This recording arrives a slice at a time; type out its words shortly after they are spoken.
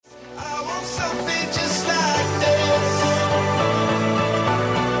something just like this.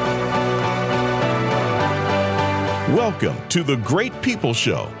 Welcome to the Great People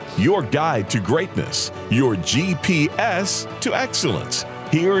Show, your guide to greatness, your GPS to excellence.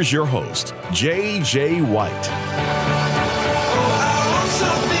 Here's your host, J.J. White.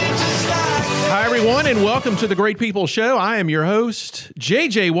 Hi, everyone, and welcome to the Great People Show. I am your host,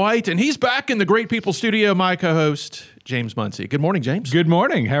 J.J. White, and he's back in the Great People Studio, my co-host, James Muncie. Good morning, James. Good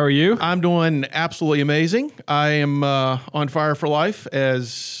morning. How are you? I'm doing absolutely amazing. I am on fire for life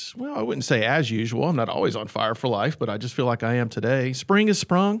as, well, I wouldn't say as usual. I'm not always on fire for life, but I just feel like I am today. Spring has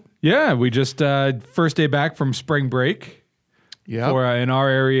sprung. Yeah, we just, first day back from spring break. Yeah. For in our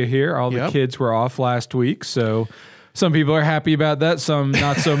area here, all the kids were off last week, so some people are happy about that, some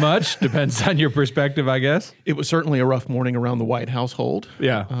not so much. Depends on your perspective, I guess. It was certainly a rough morning around the White household.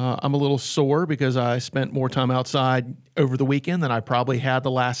 Yeah. I'm a little sore because I spent more time outside over the weekend than I probably had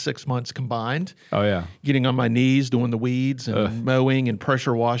the last 6 months combined. Oh, yeah. Getting on my knees, doing the weeds and mowing and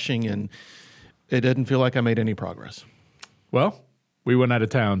pressure washing, and it didn't feel like I made any progress. Well, we went out of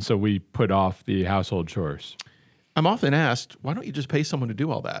town, so we put off the household chores. I'm often asked, why don't you just pay someone to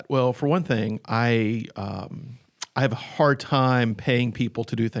do all that? Well, for one thing, I have a hard time paying people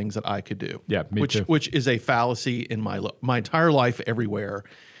to do things that I could do. Yeah, me too. Which is a fallacy in my entire life everywhere.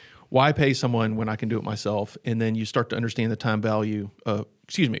 Why pay someone when I can do it myself? And then you start to understand the time value, or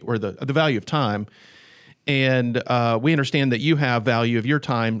the value of time. And we understand that you have value of your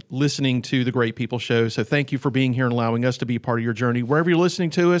time listening to the Great People Show. So thank you for being here and allowing us to be part of your journey. Wherever you're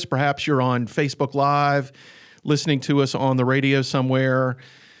listening to us, perhaps you're on Facebook Live, listening to us on the radio somewhere,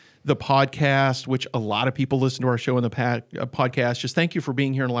 the podcast, which a lot of people listen to our show on the podcast. Just thank you for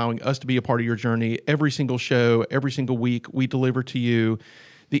being here and allowing us to be a part of your journey. Every single show, every single week, we deliver to you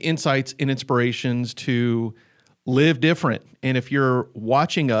the insights and inspirations to live different. And if you're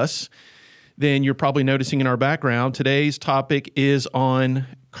watching us, then you're probably noticing in our background, today's topic is on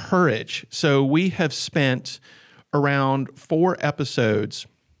courage. So we have spent around 4 episodes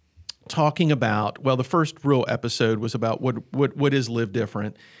talking about, well, the first real episode was about what is live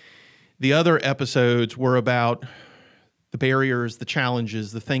different. The other episodes were about the barriers, the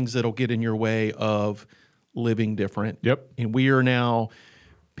challenges, the things that'll get in your way of living different. Yep. And we are now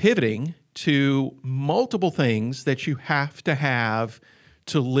pivoting to multiple things that you have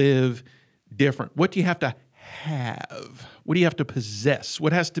to live different. What do you have to have? What do you have to possess?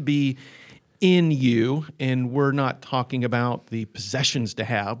 What has to be in you? And we're not talking about the possessions to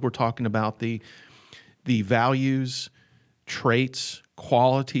have. We're talking about the values, traits,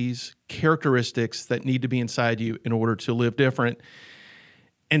 qualities, characteristics that need to be inside you in order to live different.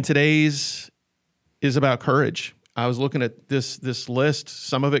 And today's is about courage. I was looking at this list.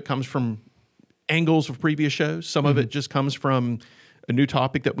 Some of it comes from angles of previous shows. Some of it just comes from a new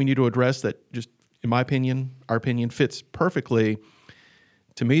topic that we need to address that just, in my opinion, our opinion, fits perfectly.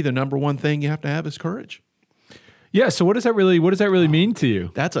 To me, the number one thing you have to have is courage. Yeah, so what does that really mean to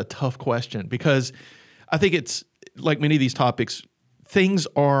you? That's a tough question because I think it's like many of these topics, things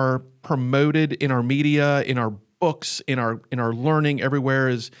are promoted in our media, in our books, in our learning everywhere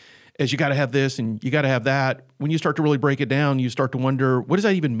as you got to have this and you got to have that. When you start to really break it down, you start to wonder, what does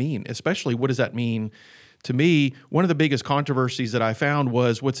that even mean? Especially, what does that mean to me? One of the biggest controversies that I found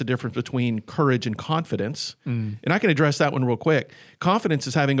was, what's the difference between courage and confidence? And I can address that one real quick. Confidence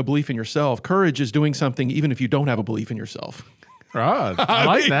is having a belief in yourself. Courage is doing something even if you don't have a belief in yourself. Oh, I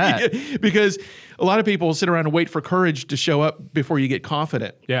like that. Because a lot of people sit around and wait for courage to show up before you get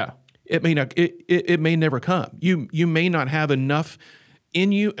confident. Yeah. It may not. It may never come. You may not have enough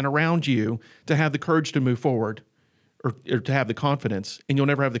in you and around you to have the courage to move forward, or to have the confidence, and you'll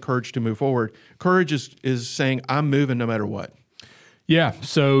never have the courage to move forward. Courage is saying, I'm moving no matter what. Yeah.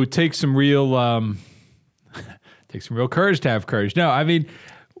 So take some real courage to have courage. No, I mean,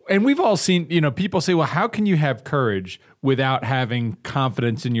 and we've all seen, people say, well, how can you have courage without having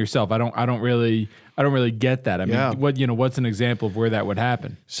confidence in yourself? I don't really get that. I mean, what's an example of where that would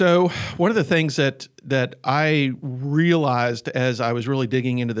happen? So one of the things that I realized as I was really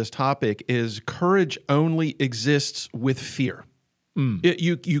digging into this topic is courage only exists with fear.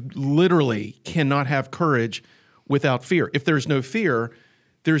 You literally cannot have courage without fear. If there's no fear,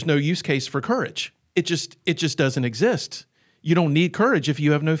 there's no use case for courage. It just doesn't exist. You don't need courage if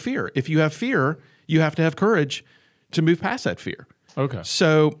you have no fear. If you have fear, you have to have courage to move past that fear. Okay.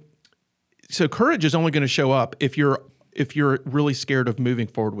 So courage is only going to show up if you're really scared of moving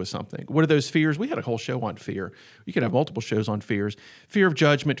forward with something. What are those fears? We had a whole show on fear. You could have multiple shows on fears. Fear of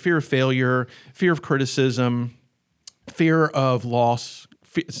judgment, fear of failure, fear of criticism, fear of loss,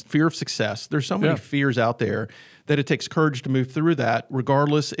 fear of success. There's so many fears out there that it takes courage to move through that,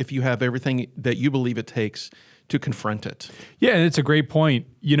 regardless if you have everything that you believe it takes to confront it. Yeah, and it's a great point.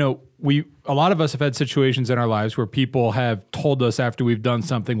 A lot of us have had situations in our lives where people have told us after we've done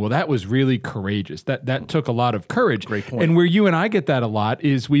something, well, that was really courageous. That took a lot of courage. Great point. And where you and I get that a lot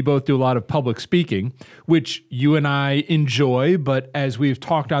is we both do a lot of public speaking, which you and I enjoy. But as we've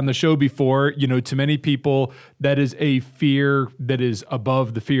talked on the show before, to many people, that is a fear that is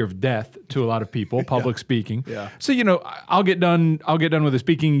above the fear of death to a lot of people, public speaking. Yeah. So, I'll get done with a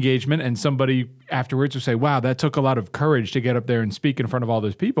speaking engagement and somebody afterwards will say, wow, that took a lot of courage to get up there and speak in front of all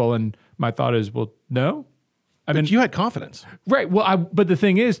those people. And my thought is, well, no. But you had confidence. Right. Well, but the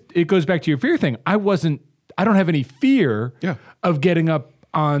thing is, it goes back to your fear thing. I don't have any fear of getting up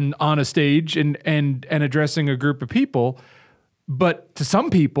on a stage and addressing a group of people. But to some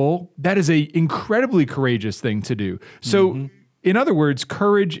people, that is a incredibly courageous thing to do. So in other words,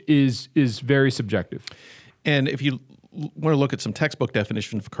 courage is very subjective. And if you want to look at some textbook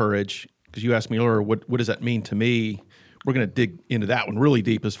definition of courage, because you asked me earlier, what does that mean to me? We're going to dig into that one really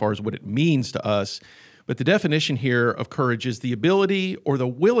deep as far as what it means to us. But the definition here of courage is the ability or the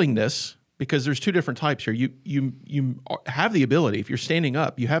willingness, because there's two different types here. You have the ability. If you're standing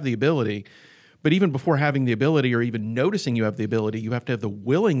up, you have the ability. But even before having the ability or even noticing you have the ability, you have to have the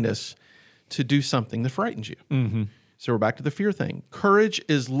willingness to do something that frightens you. Mm-hmm. So we're back to the fear thing. Courage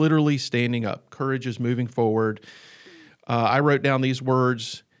is literally standing up. Courage is moving forward. I wrote down these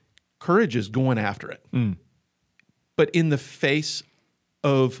words. Courage is going after it. But in the face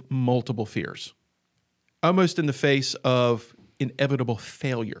of multiple fears, almost in the face of inevitable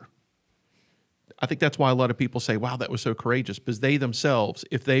failure. I think that's why a lot of people say, wow, that was so courageous, because they themselves,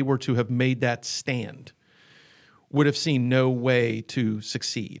 if they were to have made that stand, would have seen no way to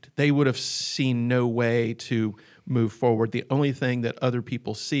succeed. They would have seen no way to move forward. The only thing that other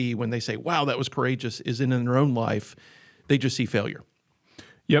people see when they say, wow, that was courageous, is in their own life, they just see failure.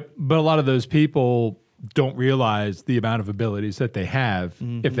 Yep, but a lot of those people don't realize the amount of abilities that they have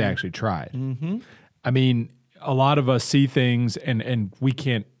if they actually tried. I mean, a lot of us see things and we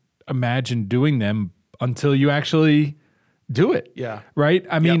can't imagine doing them until you actually do it. Yeah. Right?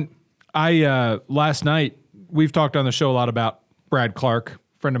 I mean, I last night, we've talked on the show a lot about Brad Clark,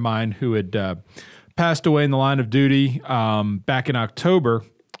 a friend of mine who had passed away in the line of duty back in October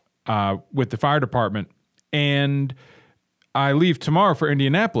with the fire department. And I leave tomorrow for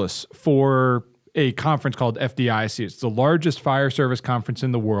Indianapolis for a conference called FDIC. It's the largest fire service conference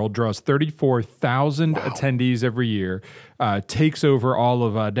in the world, draws 34,000 attendees every year, takes over all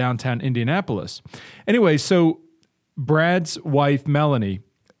of downtown Indianapolis. Anyway, so Brad's wife, Melanie,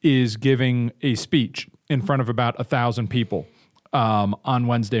 is giving a speech in front of about 1,000 people on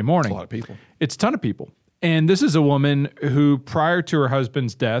Wednesday morning. That's a lot of people. It's a ton of people. And this is a woman who, prior to her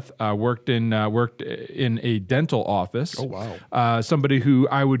husband's death, worked in a dental office. Oh, wow. Somebody who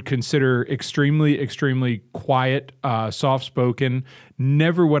I would consider extremely, extremely quiet, soft-spoken.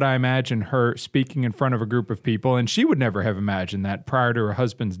 Never would I imagine her speaking in front of a group of people, and she would never have imagined that prior to her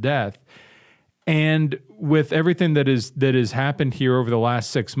husband's death. And with everything that has happened here over the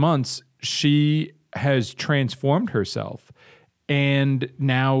last 6 months, she has transformed herself, and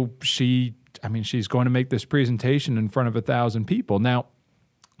now she's going to make this presentation in front of 1,000 people. Now,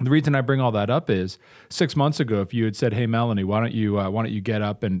 the reason I bring all that up is 6 months ago, if you had said, "Hey, Melanie, why don't you get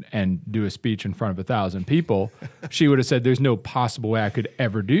up and do a speech in front of 1,000 people?" she would have said, "There's no possible way I could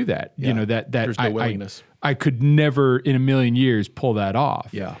ever do that." Yeah. That There's no willingness. I could never in a million years pull that off.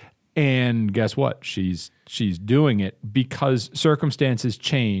 Yeah. And guess what? She's doing it because circumstances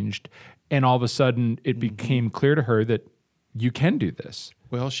changed, and all of a sudden it became clear to her that you can do this.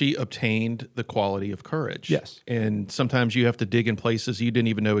 Well, she obtained the quality of courage. Yes. And sometimes you have to dig in places you didn't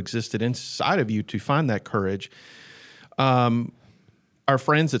even know existed inside of you to find that courage. Our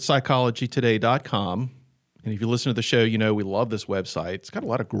friends at psychologytoday.com, and if you listen to the show, you know we love this website. It's got a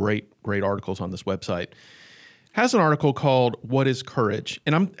lot of great articles on this website. Has an article called "What is Courage?"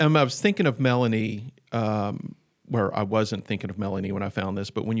 And I was thinking of Melanie, where I wasn't thinking of Melanie when I found this,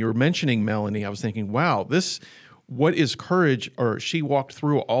 but when you were mentioning Melanie, I was thinking, wow, what is courage? Or she walked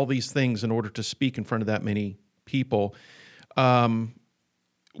through all these things in order to speak in front of that many people.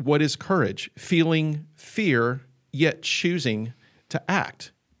 What is courage? Feeling fear, yet choosing to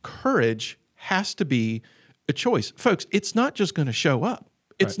act. Courage has to be a choice. Folks, it's not just going to show up.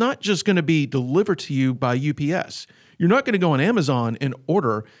 It's not just going to be delivered to you by UPS. You're not going to go on Amazon and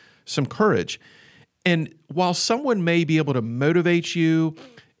order some courage. And while someone may be able to motivate you,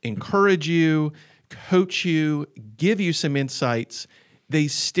 encourage you, coach you, give you some insights, they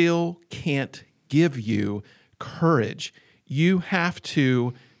still can't give you courage. You have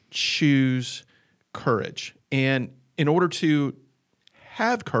to choose courage. And in order to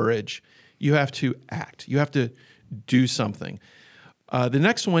have courage, you have to act. You have to do something. The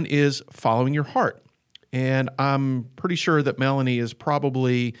next one is following your heart. And I'm pretty sure that Melanie is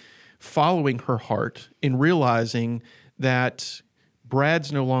probably following her heart in realizing that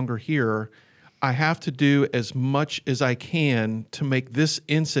Brad's no longer here. I have to do as much as I can to make this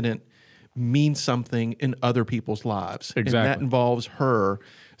incident mean something in other people's lives. Exactly. And that involves her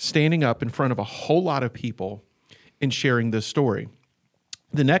standing up in front of a whole lot of people and sharing this story.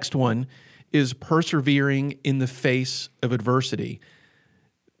 The next one is persevering in the face of adversity.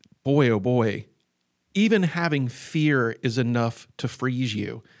 Boy, oh boy, even having fear is enough to freeze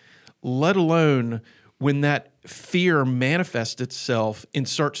you, let alone when that fear manifests itself and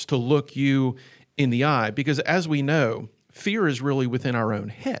starts to look you in the eye. Because as we know, fear is really within our own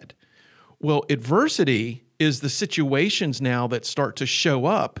head. Well, adversity is the situations now that start to show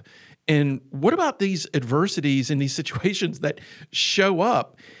up. And what about these adversities and these situations that show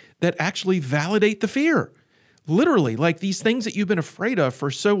up that actually validate the fear? Literally, like these things that you've been afraid of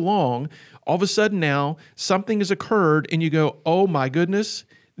for so long, all of a sudden now something has occurred and you go, oh my goodness,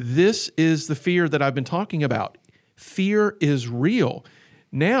 this is the fear that I've been talking about. Fear is real.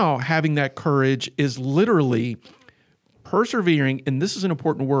 Now having that courage is literally persevering, and this is an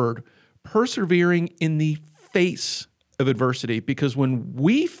important word, persevering in the face of adversity. Because when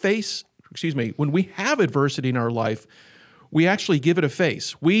we have adversity in our life, we actually give it a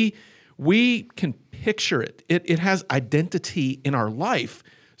face. We can picture it. It has identity in our life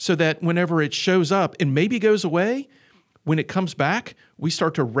so that whenever it shows up and maybe goes away, when it comes back, we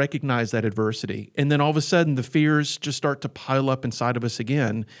start to recognize that adversity. And then all of a sudden, the fears just start to pile up inside of us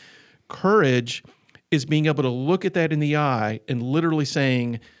again. Courage is being able to look at that in the eye and literally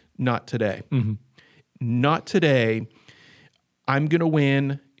saying, not today. Mm-hmm. Not today. I'm going to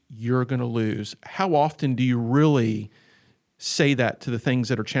win. You're going to lose. How often do you really say that to the things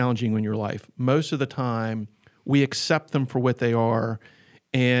that are challenging in your life? Most of the time, we accept them for what they are.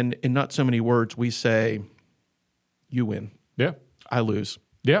 And in not so many words, we say, you win. Yeah. I lose.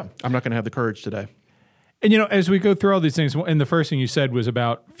 Yeah. I'm not going to have the courage today. And, as we go through all these things, and the first thing you said was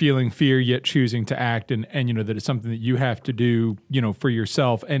about feeling fear yet choosing to act, and that it's something that you have to do, for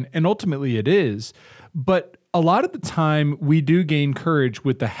yourself. And ultimately it is. But a lot of the time we do gain courage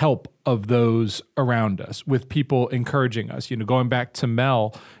with the help of those around us, with people encouraging us. Going back to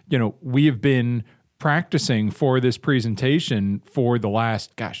Mel, we have been practicing for this presentation for the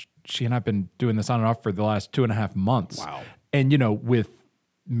last, she and I have been doing this on and off for the last 2.5 months. Wow. And, with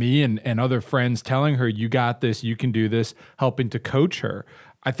me and other friends telling her, you got this, you can do this, helping to coach her.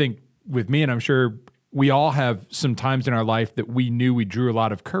 I think with me, and I'm sure we all have some times in our life that we knew we drew a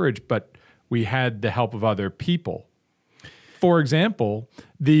lot of courage, but we had the help of other people. For example,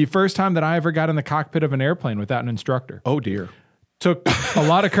 the first time that I ever got in the cockpit of an airplane without an instructor. Oh, dear. Took a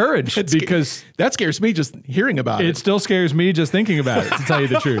lot of courage because that scares me just hearing about it. It still scares me just thinking about it, to tell you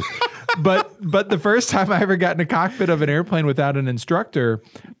the truth. But the first time I ever got in a cockpit of an airplane without an instructor,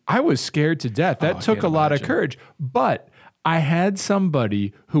 I was scared to death. That took a lot of courage. But I had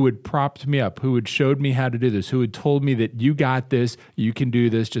somebody who had propped me up, who had showed me how to do this, who had told me that you got this, you can do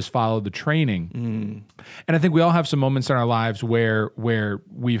this, just follow the training. And I think we all have some moments in our lives where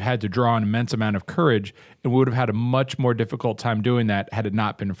we've had to draw an immense amount of courage, and we would have had a much more difficult time doing that had it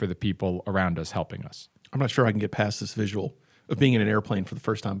not been for the people around us helping us. I'm not sure I can get past this visual of being in an airplane for the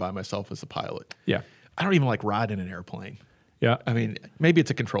first time by myself as a pilot. Yeah. I don't even like riding an airplane. Yeah. I mean, maybe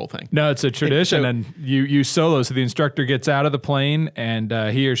it's a control thing. No, it's a tradition, and you solo. So the instructor gets out of the plane, and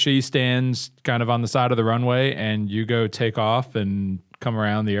he or she stands kind of on the side of the runway, and you go take off and come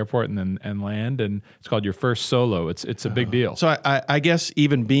around the airport and land, and it's called your first solo. It's a big deal. So I guess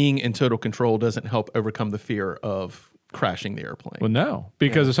even being in total control doesn't help overcome the fear of crashing the airplane. Well, no,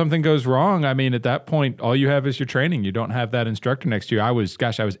 because if something goes wrong, I mean, at that point, all you have is your training. You don't have that instructor next to you. I was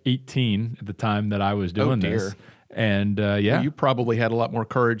 18 at the time that I was doing this. And well, you probably had a lot more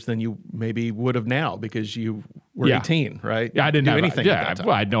courage than you maybe would have now because you were 18, right? Yeah, I didn't do have anything.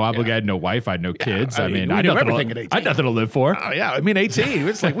 I had no obligation. I had no wife. I had no kids. I mean, I knew everything at 18. I had nothing to live for. Oh, yeah, I mean, 18.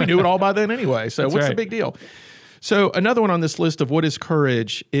 It's like we knew it all by then anyway. So what's the big deal? So another one on this list of what is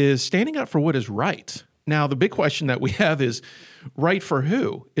courage is standing up for what is right. Now, the big question that we have is right for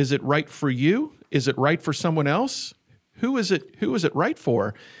who? Is it right for you? Is it right for someone else? Who is it right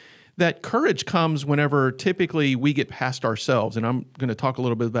for? That courage comes whenever typically we get past ourselves, and I'm going to talk a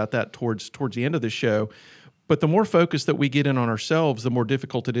little bit about that towards the end of the show. But the more focus that we get in on ourselves, the more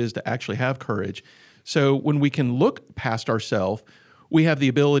difficult it is to actually have courage. So when we can look past ourselves, we have the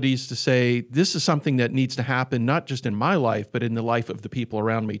abilities to say, this is something that needs to happen, not just in my life, but in the life of the people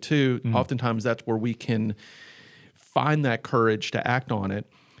around me too. Oftentimes that's where we can find that courage to act on it.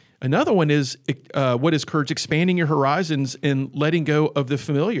 Another one is, what is courage? Expanding your horizons and letting go of the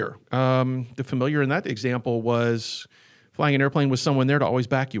familiar. The familiar in that example was flying an airplane with someone there to always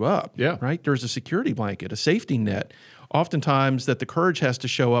back you up. Yeah. Right? There's a security blanket, a safety net. Oftentimes that the courage has to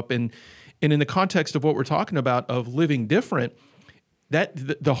show up. And in the context of what we're talking about of living different,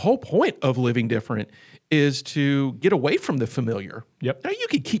 that the whole point of living different is to get away from the familiar. Yep. Now you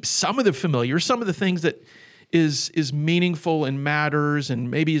can keep some of the familiar, some of the things that is meaningful and matters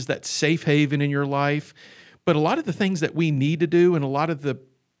and maybe is that safe haven in your life. But a lot of the things that we need to do and a lot of the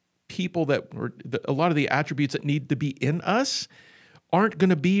people a lot of the attributes that need to be in us aren't going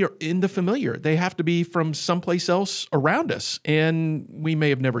to be in the familiar. They have to be from someplace else around us. And we may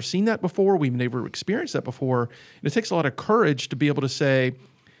have never seen that before. We've never experienced that before. And it takes a lot of courage to be able to say,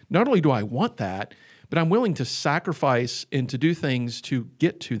 not only do I want that, but I'm willing to sacrifice and to do things to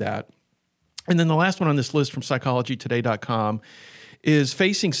get to that. And then the last one on this list from psychologytoday.com is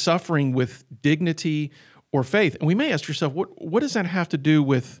facing suffering with dignity or faith. And we may ask yourself, what does that have to do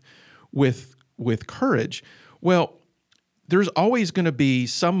with courage? Well, there's always going to be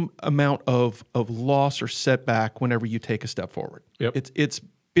some amount of loss or setback whenever you take a step forward. Yep. It's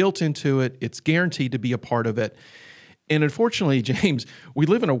built into it. It's guaranteed to be a part of it. And unfortunately, James, we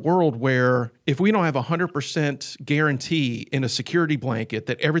live in a world where if we don't have 100% guarantee in a security blanket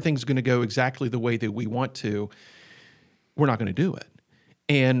that everything's going to go exactly the way that we want to, we're not going to do it.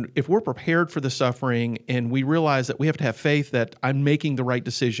 And if we're prepared for the suffering and we realize that we have to have faith that I'm making the right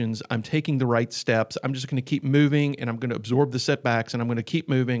decisions, I'm taking the right steps, I'm just going to keep moving and I'm going to absorb the setbacks and I'm going to keep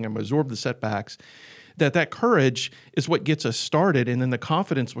moving, I'm going to absorb the setbacks, that courage is what gets us started. And then the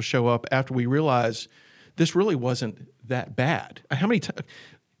confidence will show up after we realize this really wasn't that bad. How many times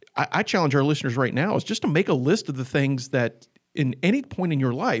I challenge our listeners right now is just to make a list of the things that in any point in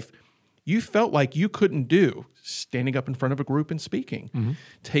your life you felt like you couldn't do. Standing up in front of a group and speaking,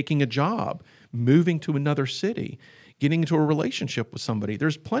 taking a job, moving to another city, getting into a relationship with somebody.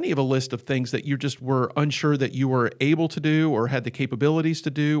 There's plenty of a list of things that you just were unsure that you were able to do or had the capabilities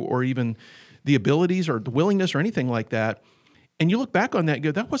to do or even the abilities or the willingness or anything like that. And you look back on that and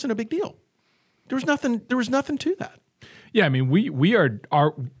go, that wasn't a big deal. There was nothing to that. Yeah, I mean,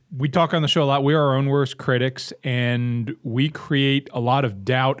 we talk on the show a lot. We are our own worst critics, and we create a lot of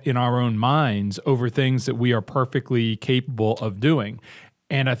doubt in our own minds over things that we are perfectly capable of doing.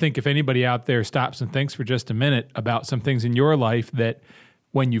 And I think if anybody out there stops and thinks for just a minute about some things in your life that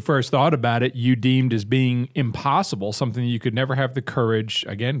when you first thought about it, you deemed as being impossible, something you could never have the courage,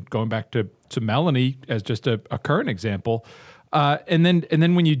 again, going back to Melanie as just a current example, and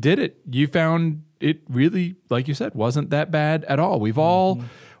then when you did it, you found it really, like you said, wasn't that bad at all. We've all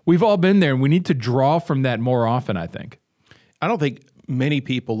been there, and we need to draw from that more often, I think. I don't think many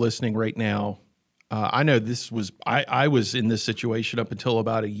people listening right now, I know I was in this situation up until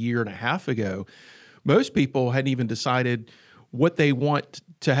about a year and a half ago. Most people hadn't even decided what they want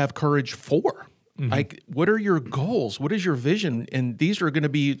to have courage for. Like, what are your goals? What is your vision? And these are going to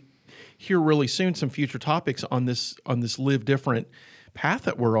be here really soon, some future topics on this Live Different path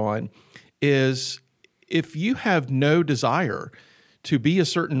that we're on, is if you have no desire to be a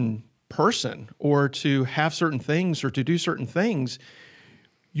certain person or to have certain things or to do certain things,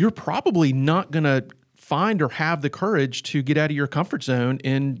 you're probably not going to find or have the courage to get out of your comfort zone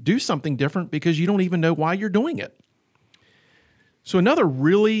and do something different because you don't even know why you're doing it. So another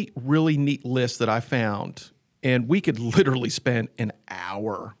really, really neat list that I found, and we could literally spend an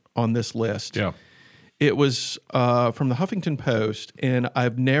hour on this list. Yeah. It was from the Huffington Post, and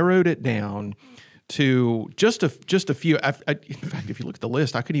I've narrowed it down to just a few. In fact, if you look at the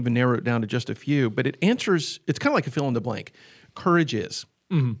list, I couldn't even narrow it down to just a few, but it answers, it's kind of like a fill in the blank. Courage is.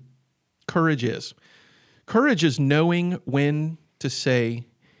 Courage is. Courage is knowing when to say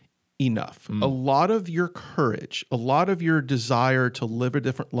enough. A lot of your courage, a lot of your desire to live a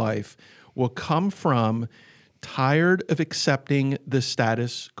different life will come from tired of accepting the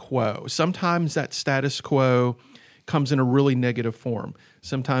status quo. Sometimes that status quo comes in a really negative form.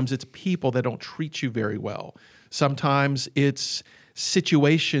 Sometimes it's people that don't treat you very well. Sometimes it's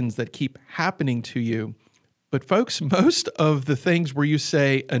situations that keep happening to you. But folks, most of the things where you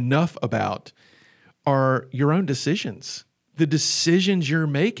say enough about are your own decisions. The decisions you're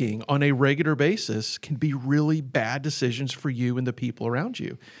making on a regular basis can be really bad decisions for you and the people around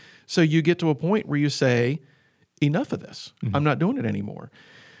you. So you get to a point where you say, enough of this. I'm not doing it anymore.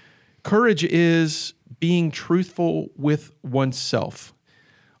 Courage is being truthful with oneself.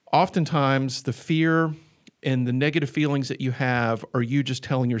 Oftentimes, the fear And the negative feelings that you have are you just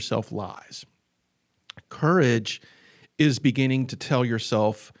telling yourself lies. Courage is beginning to tell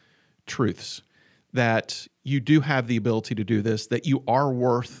yourself truths, that you do have the ability to do this, that you are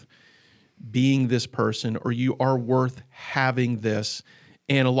worth being this person, or you are worth having this.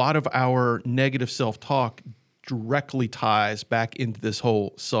 And a lot of our negative self-talk directly ties back into this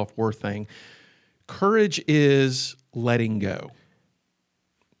whole self-worth thing. Courage is letting go.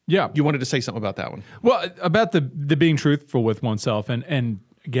 Yeah. You wanted to say something about that one. Well, about the being truthful with oneself, and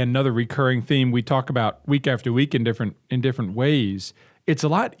again, another recurring theme we talk about week after week in different ways. It's a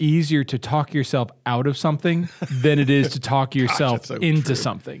lot easier to talk yourself out of something than it is to talk yourself into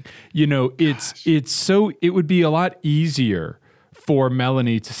something. You know, it would be a lot easier for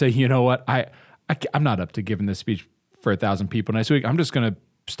Melanie to say, you know what, I'm not up to giving this speech for 1,000 people next week. I'm just going to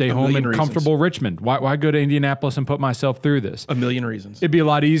stay home in comfortable Richmond. Why go to Indianapolis and put myself through this? A million reasons. It'd be a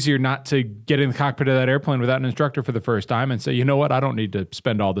lot easier not to get in the cockpit of that airplane without an instructor for the first time and say, you know what, I don't need to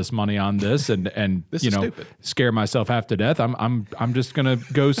spend all this money on this and this you know, stupid. Scare myself half to death. I'm just gonna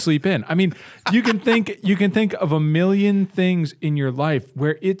go sleep in. I mean, you can think of a million things in your life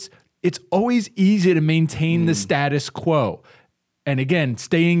where it's always easy to maintain the status quo. And again,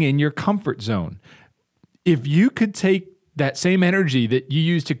 staying in your comfort zone. If you could take that same energy that you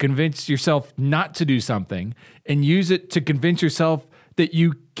use to convince yourself not to do something and use it to convince yourself that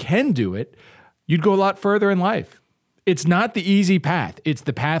you can do it, you'd go a lot further in life. It's not the easy path. It's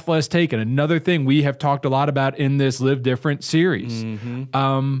the path less taken. Another thing we have talked a lot about in this Live Different series.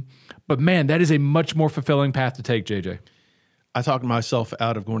 But man, that is a much more fulfilling path to take, JJ. I talked myself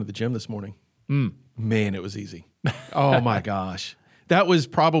out of going to the gym this morning. Man, it was easy. Oh my gosh. That was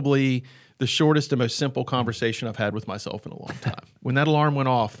probably the shortest and most simple conversation I've had with myself in a long time. When that alarm went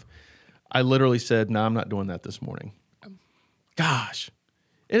off, I literally said, no, I'm not doing that this morning. Gosh.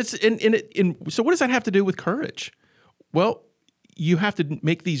 So what does that have to do with courage? Well, you have to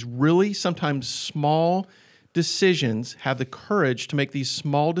make these really sometimes small decisions, have the courage to make these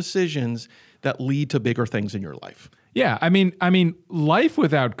small decisions that lead to bigger things in your life. Yeah, I mean, life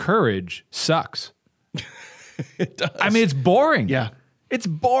without courage sucks. It does. I mean, it's boring. Yeah. It's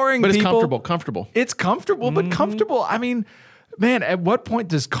boring, but it's people. comfortable. It's comfortable, but comfortable. I mean, man, at what point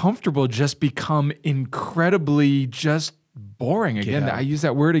does comfortable just become incredibly just boring? Again, I use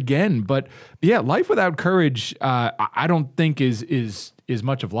that word again. But yeah, life without courage, I don't think is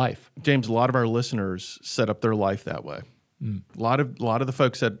much of life. James, a lot of our listeners set up their life that way. A lot of the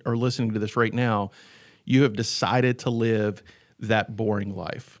folks that are listening to this right now, you have decided to live that boring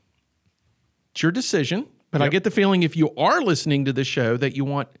life. It's your decision. But I get the feeling if you are listening to this show that you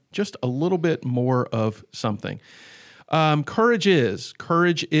want just a little bit more of something. Courage is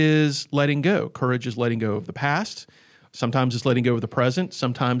letting go. Courage is letting go of the past. Sometimes it's letting go of the present.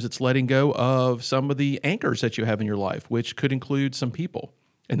 Sometimes it's letting go of some of the anchors that you have in your life, which could include some people.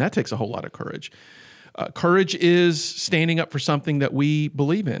 And that takes a whole lot of courage. Courage is standing up for something that we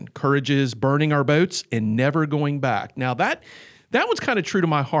believe in. Courage is burning our boats and never going back. Now, that one's kind of true to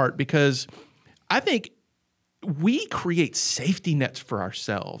my heart because I think we create safety nets for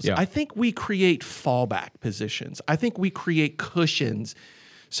ourselves. Yeah. I think we create fallback positions. I think we create cushions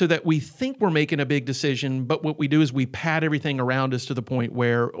so that we think we're making a big decision, but what we do is we pad everything around us to the point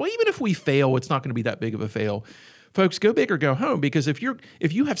where, well, even if we fail, it's not going to be that big of a fail. Folks, go big or go home, because if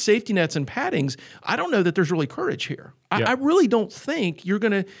you have safety nets and paddings, I don't know that there's really courage here. I really don't think you're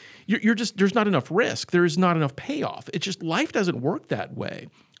just, there's not enough risk. There is not enough payoff. It's just life doesn't work that way.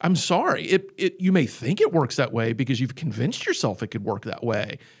 I'm sorry. You may think it works that way because you've convinced yourself it could work that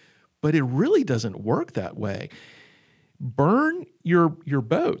way, but it really doesn't work that way. Burn your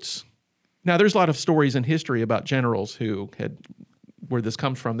boats. Now, there's a lot of stories in history about generals where this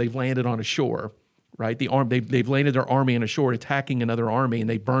comes from. They've landed on a shore, right? They've landed their army on a shore attacking another army, and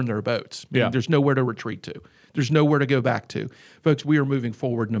they burn their boats. Yeah. There's nowhere to retreat to. There's nowhere to go back to. Folks, we are moving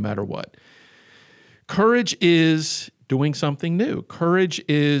forward no matter what. Courage is doing something new. Courage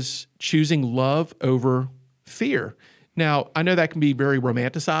is choosing love over fear. Now, I know that can be very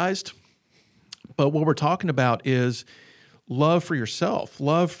romanticized, but what we're talking about is love for yourself,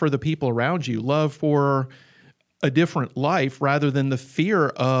 love for the people around you, love for a different life rather than the fear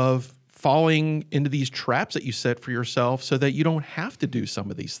of falling into these traps that you set for yourself so that you don't have to do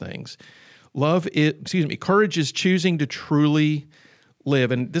some of these things. Courage is choosing to truly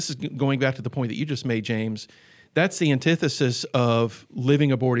live. And this is going back to the point that you just made, James. That's the antithesis of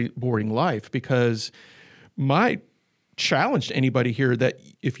living a boring life, because my challenge to anybody here that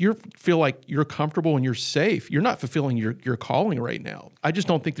if you feel like you're comfortable and you're safe, you're not fulfilling your calling right now. I just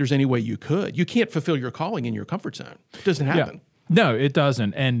don't think there's any way you could. You can't fulfill your calling in your comfort zone. It doesn't happen. Yeah. No, it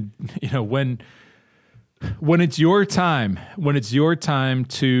doesn't. And when When it's your time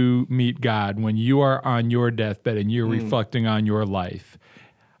to meet God, when you are on your deathbed and you're reflecting on your life,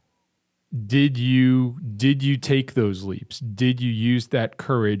 did you take those leaps? Did you use that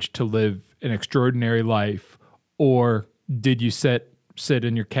courage to live an extraordinary life, or did you sit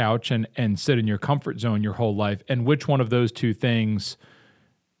in your couch and sit in your comfort zone your whole life? And which one of those two things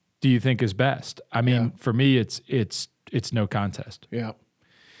do you think is best? I mean, for me, it's no contest. Yeah.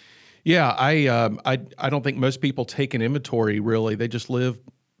 Yeah, I don't think most people take an inventory, really. They just live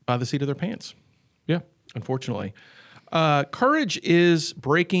by the seat of their pants. Yeah. Unfortunately. Courage is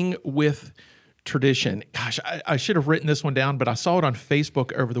breaking with tradition. Gosh, I should have written this one down, but I saw it on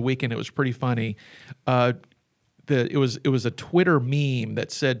Facebook over the weekend. It was pretty funny. It was a Twitter meme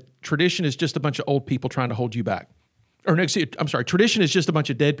that said, tradition is just a bunch of old people trying to hold you back. Or no, I'm sorry, tradition is just a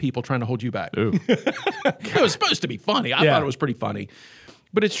bunch of dead people trying to hold you back. Ooh. It was supposed to be funny. I thought it was pretty funny.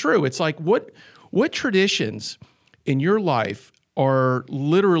 But it's true. It's like, what traditions in your life are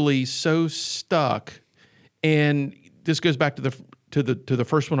literally so stuck? And this goes back to the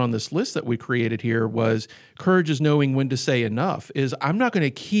first one on this list that we created here, was courage is knowing when to say enough. Is I'm not going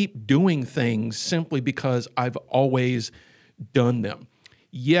to keep doing things simply because I've always done them.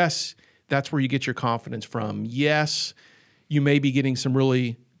 Yes, that's where you get your confidence from. Yes, you may be getting some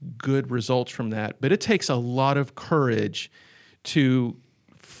really good results from that, but it takes a lot of courage to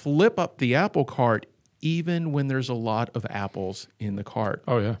flip up the apple cart even when there's a lot of apples in the cart.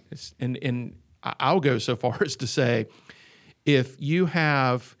 Oh, yeah. And I'll go so far as to say, if you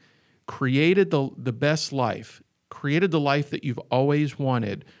have created the best life, created the life that you've always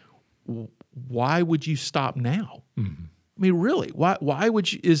wanted, why would you stop now? Mm-hmm. I mean, really, why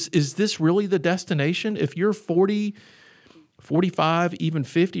would you, is this really the destination? If you're 40, 45, even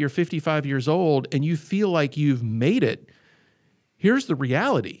 50 or 55 years old and you feel like you've made it, here's the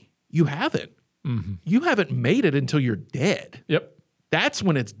reality. You haven't. Mm-hmm. You haven't made it until you're dead. Yep. That's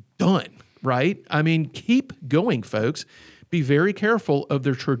when it's done, right? I mean, keep going, folks. Be very careful of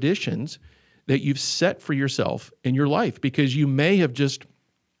the traditions that you've set for yourself in your life, because you may have just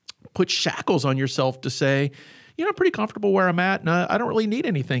put shackles on yourself to say, you know, I'm pretty comfortable where I'm at and I don't really need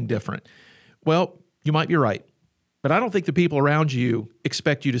anything different. Well, you might be right, but I don't think the people around you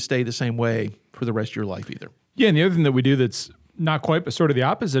expect you to stay the same way for the rest of your life either. Yeah, and the other thing that we do that's not quite, but sort of the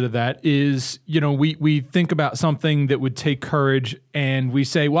opposite of that is, you know, we think about something that would take courage and we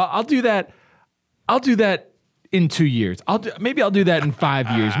say, well, I'll do that in 2 years. Maybe I'll do that in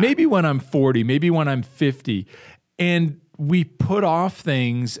 5 years. Maybe when I'm 40, maybe when I'm 50. And we put off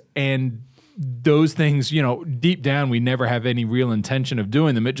things, and those things, you know, deep down, we never have any real intention of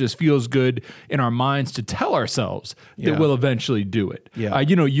doing them. It just feels good in our minds to tell ourselves that we'll eventually do it. Yeah.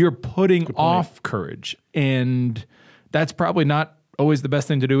 You know, you're putting off courage, and that's probably not always the best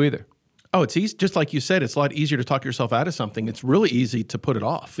thing to do either. Oh, it's easy. Just like you said, it's a lot easier to talk yourself out of something. It's really easy to put it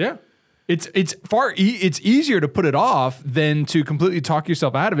off. Yeah. It's easier to put it off than to completely talk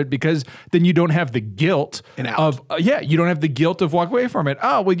yourself out of it, because then you don't have the guilt of you don't have the guilt of walk away from it.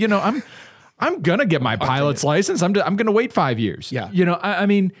 Oh, well, you know, I'm gonna get my pilot's license. I'm gonna wait 5 years. Yeah. You know, I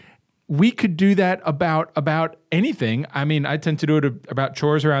mean, we could do that about anything. I mean, I tend to do it about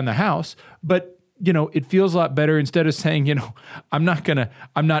chores around the house, but you know, it feels a lot better instead of saying, you know, I'm not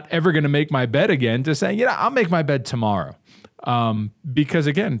ever gonna make my bed again, to saying, you know, I'll make my bed tomorrow. Because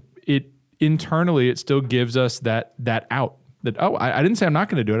again, internally, it still gives us that out that, oh, I didn't say I'm not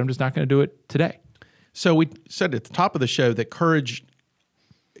going to do it. I'm just not going to do it today. So we said at the top of the show that courage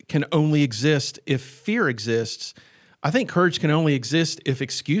can only exist if fear exists. I think courage can only exist if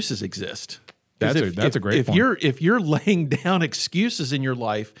excuses exist. That's a great point. If you're laying down excuses in your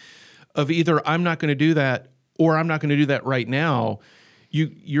life of either I'm not going to do that or I'm not going to do that right now,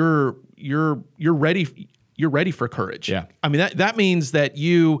 you're ready for courage. Yeah. I mean, that means that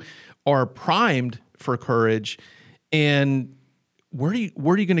you are primed for courage. And where are you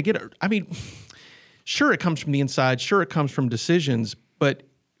going to get it? I mean, sure, it comes from the inside. Sure, it comes from decisions. But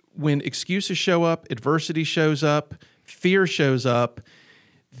when excuses show up, adversity shows up, fear shows up,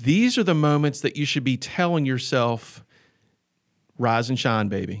 these are the moments that you should be telling yourself, rise and shine,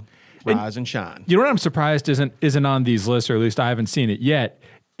 baby. Rise and shine. You know what I'm surprised isn't on these lists, or at least I haven't seen it yet,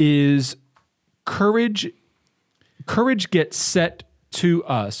 is courage gets set to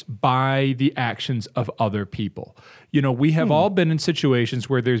us by the actions of other people. You know, we have all been in situations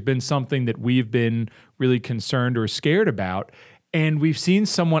where there's been something that we've been really concerned or scared about, and we've seen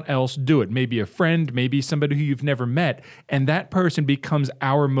someone else do it, maybe a friend, maybe somebody who you've never met, and that person becomes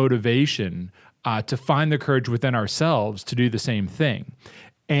our motivation to find the courage within ourselves to do the same thing.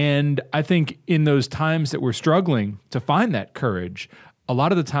 And I think in those times that we're struggling to find that courage, a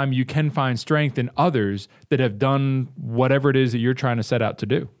lot of the time you can find strength in others that have done whatever it is that you're trying to set out to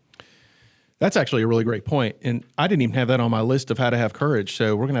do. That's actually a really great point. And I didn't even have that on my list of how to have courage.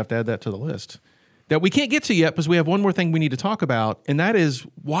 So we're going to have to add that to the list that we can't get to yet because we have one more thing we need to talk about. And that is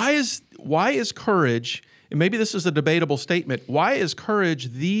why is courage, and maybe this is a debatable statement, why is courage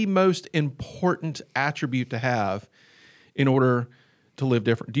the most important attribute to have in order to live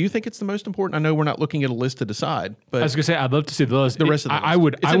different? Do you think it's the most important? I know we're not looking at a list to decide, but I was going to say, I'd love to see the list. The rest of the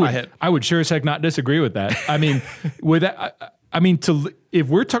list. I would sure as heck not disagree with that. I mean, with that, if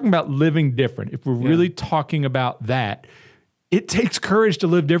we're talking about living different, if we're really talking about that, it takes courage to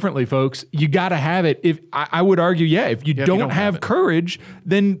live differently, folks. You got to have it. If I would argue, if you don't have courage,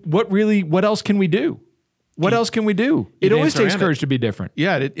 then what else can we do? What else can we do? It always takes courage to be different.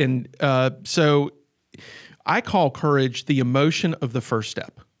 Yeah, so I call courage the emotion of the first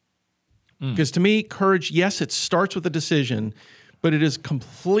step. Because to me, courage, yes, it starts with a decision, but it is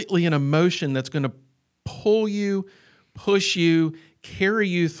completely an emotion that's going to pull you, push you, carry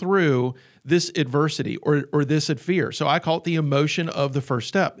you through this adversity or this fear. So I call it the emotion of the first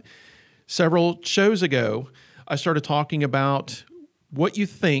step. Several shows ago, I started talking about what you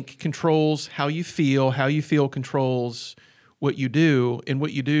think controls how you feel controls what you do, and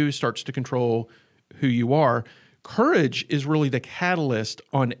what you do starts to control who you are. Courage is really the catalyst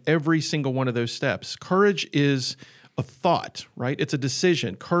on every single one of those steps. Courage is a thought, right? It's a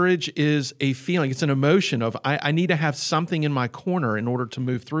decision. Courage is a feeling. It's an emotion of, I need to have something in my corner in order to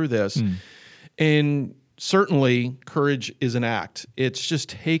move through this. And certainly, courage is an act. It's just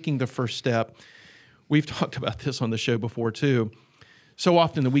taking the first step. We've talked about this on the show before, too. So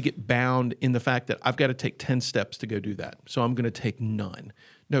often that we get bound in the fact that I've got to take 10 steps to go do that, so I'm going to take none.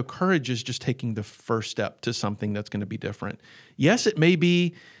 No, courage is just taking the first step to something that's going to be different. Yes, it may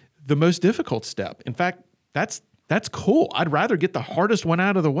be the most difficult step. In fact, that's cool. I'd rather get the hardest one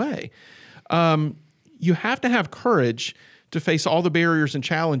out of the way. You have to have courage to face all the barriers and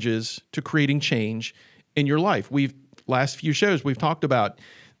challenges to creating change in your life. Last few shows, we've talked about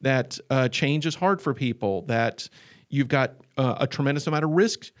that change is hard for people, that you've got a tremendous amount of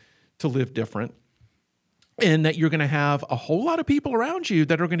risk to live different, and that you're going to have a whole lot of people around you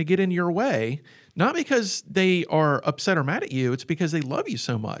that are going to get in your way, not because they are upset or mad at you, it's because they love you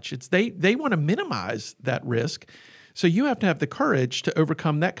so much. They want to minimize that risk. So you have to have the courage to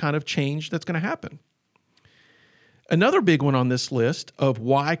overcome that kind of change that's going to happen. Another big one on this list of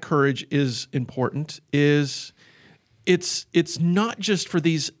why courage is important is it's not just for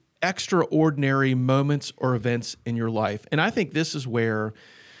these extraordinary moments or events in your life. And I think this is where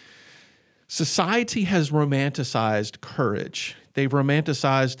society has romanticized courage. We've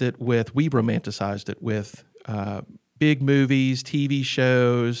romanticized it with big movies, TV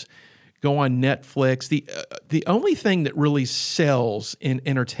shows, go on Netflix. The only thing that really sells in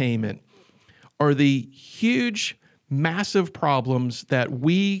entertainment are the huge, massive problems that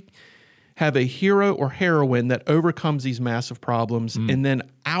we have a hero or heroine that overcomes these massive problems. And then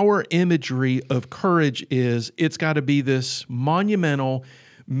our imagery of courage is it's got to be this monumental,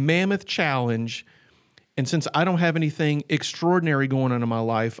 mammoth challenge. And since I don't have anything extraordinary going on in my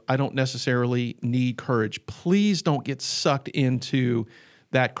life, I don't necessarily need courage. Please don't get sucked into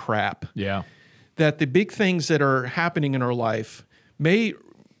that crap. Yeah. That the big things that are happening in our life may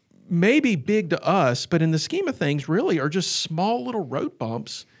be big to us, but in the scheme of things really are just small little road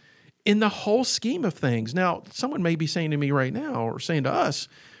bumps in the whole scheme of things. Now, someone may be saying to me right now or saying to us,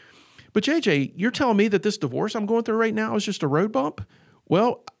 but JJ, you're telling me that this divorce I'm going through right now is just a road bump?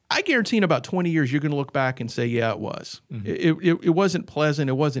 Well, I guarantee in about 20 years, you're going to look back and say, yeah, it was. It wasn't pleasant.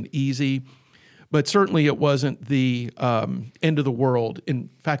 It wasn't easy, but certainly it wasn't the end of the world. In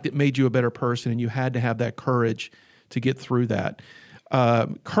fact, it made you a better person, and you had to have that courage to get through that.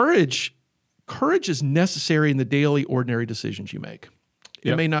 Courage is necessary in the daily, ordinary decisions you make.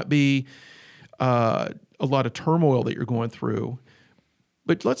 It may not be a lot of turmoil that you're going through,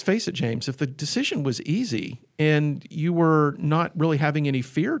 but let's face it, James, if the decision was easy and you were not really having any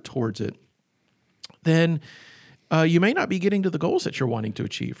fear towards it, then you may not be getting to the goals that you're wanting to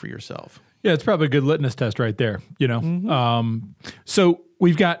achieve for yourself. Yeah, it's probably a good litmus test right there, you know. So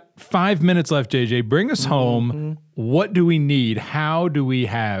we've got 5 minutes left, JJ. Bring us home. What do we need? How do we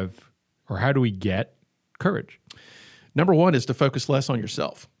get courage? Number one is to focus less on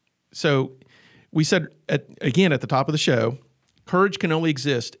yourself. So we said, at the top of the show, courage can only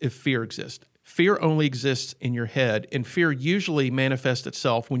exist if fear exists. Fear only exists in your head, and fear usually manifests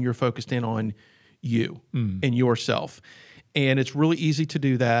itself when you're focused in on you and yourself. And it's really easy to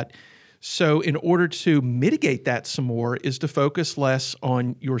do that. So in order to mitigate that some more is to focus less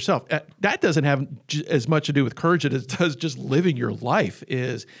on yourself. That doesn't have as much to do with courage as it does just living your life.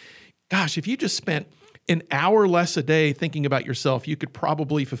 Is, gosh, if you just spent an hour less a day thinking about yourself, you could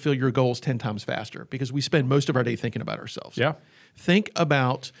probably fulfill your goals 10 times faster, because we spend most of our day thinking about ourselves. Yeah. Think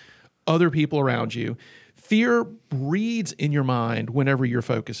about other people around you. Fear breeds in your mind whenever you're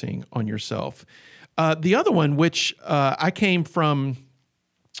focusing on yourself. The other one, which I came from,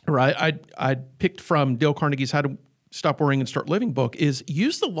 or I picked from Dale Carnegie's How to Stop Worrying and Start Living book, is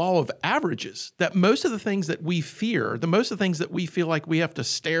use the law of averages. That most of the things that we fear, most of the things that we feel like we have to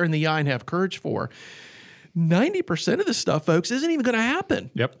stare in the eye and have courage for, 90% of this stuff, folks, isn't even going to happen.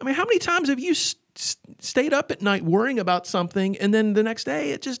 Yep. I mean, how many times have you stayed up at night worrying about something, and then the next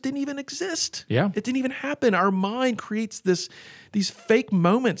day it just didn't even exist? Yeah. It didn't even happen. Our mind creates these fake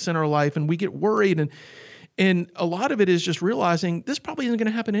moments in our life, and we get worried. And a lot of it is just realizing this probably isn't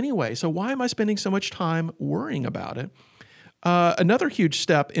going to happen anyway. So why am I spending so much time worrying about it? Another huge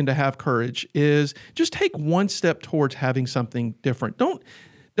step into have courage is just take one step towards having something different.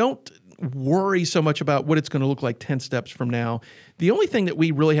 Don't worry so much about what it's going to look like 10 steps from now. The only thing that we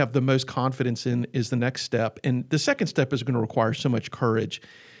really have the most confidence in is the next step. And the second step is going to require so much courage,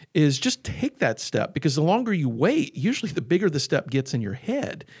 is just take that step, because the longer you wait, usually the bigger the step gets in your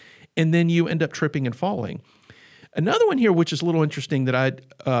head. And then you end up tripping and falling. Another one here, which is a little interesting, that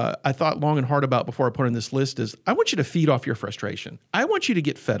I thought long and hard about before I put on this list, is I want you to feed off your frustration. I want you to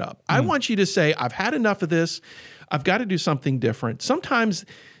get fed up. I want you to say, I've had enough of this. I've got to do something different. Sometimes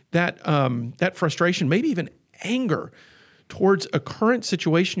that frustration, maybe even anger towards a current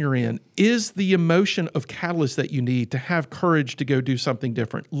situation you're in, is the emotion of catalyst that you need to have courage to go do something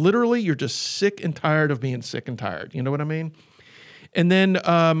different. Literally, you're just sick and tired of being sick and tired. You know what I mean? And then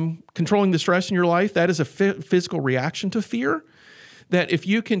controlling the stress in your life, that is a physical reaction to fear, that if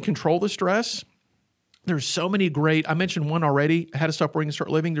you can control the stress, there's so many great, I mentioned one already, How to Stop Worrying and Start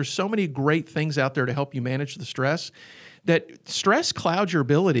Living. There's so many great things out there to help you manage the stress, that stress clouds your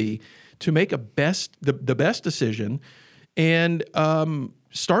ability to make the best decision, and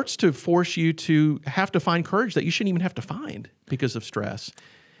starts to force you to have to find courage that you shouldn't even have to find because of stress.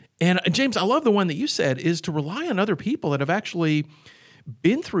 And James, I love the one that you said, is to rely on other people that have actually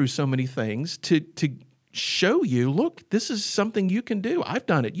been through so many things to show you, look, this is something you can do. I've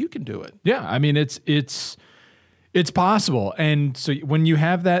done it. You can do it. Yeah. I mean, it's possible. And so when you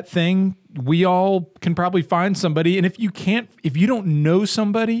have that thing, we all can probably find somebody. And if you don't know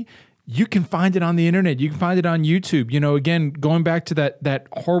somebody, you can find it on the internet. You can find it on YouTube. You know, again, going back to that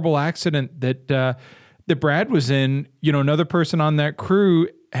horrible accident that Brad was in, you know, another person on that crew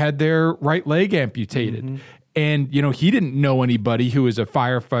had their right leg amputated. Mm-hmm. And, you know, he didn't know anybody who was a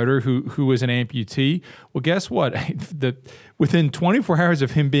firefighter who was an amputee. Well, guess what? Within 24 hours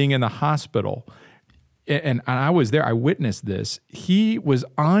of him being in the hospital, and I was there, I witnessed this, he was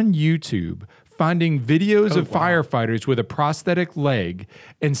on YouTube finding videos of firefighters with a prosthetic leg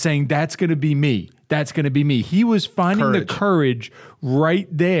and saying, that's going to be me. That's going to be me. He was finding the courage right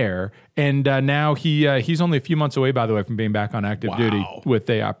there. And now he's only a few months away, by the way, from being back on active duty with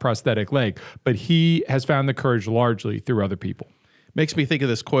a prosthetic leg. But he has found the courage largely through other people. Makes me think of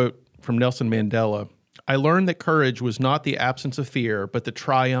this quote from Nelson Mandela. I learned that courage was not the absence of fear, but the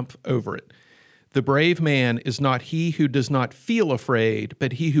triumph over it. The brave man is not he who does not feel afraid,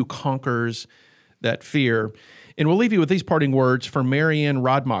 but he who conquers that fear. And we'll leave you with these parting words from Marianne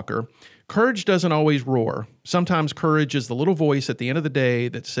Rodmacher. Courage doesn't always roar. Sometimes courage is the little voice at the end of the day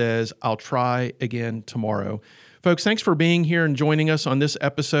that says, I'll try again tomorrow. Folks, thanks for being here and joining us on this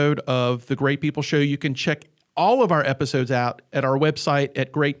episode of The Great People Show. You can check all of our episodes out at our website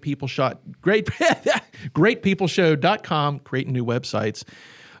at greatpeopleshow.com, creating new websites.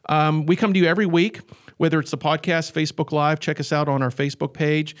 We come to you every week, whether it's the podcast, Facebook Live, check us out on our Facebook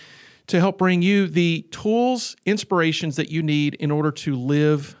page, to help bring you the tools, inspirations that you need in order to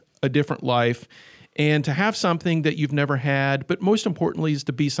live a different life and to have something that you've never had, but most importantly is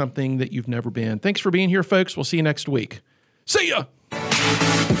to be something that you've never been. Thanks for being here, folks. We'll see you next week. See ya!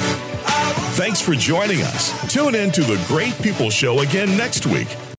 Thanks for joining us. Tune in to The Great People Show again next week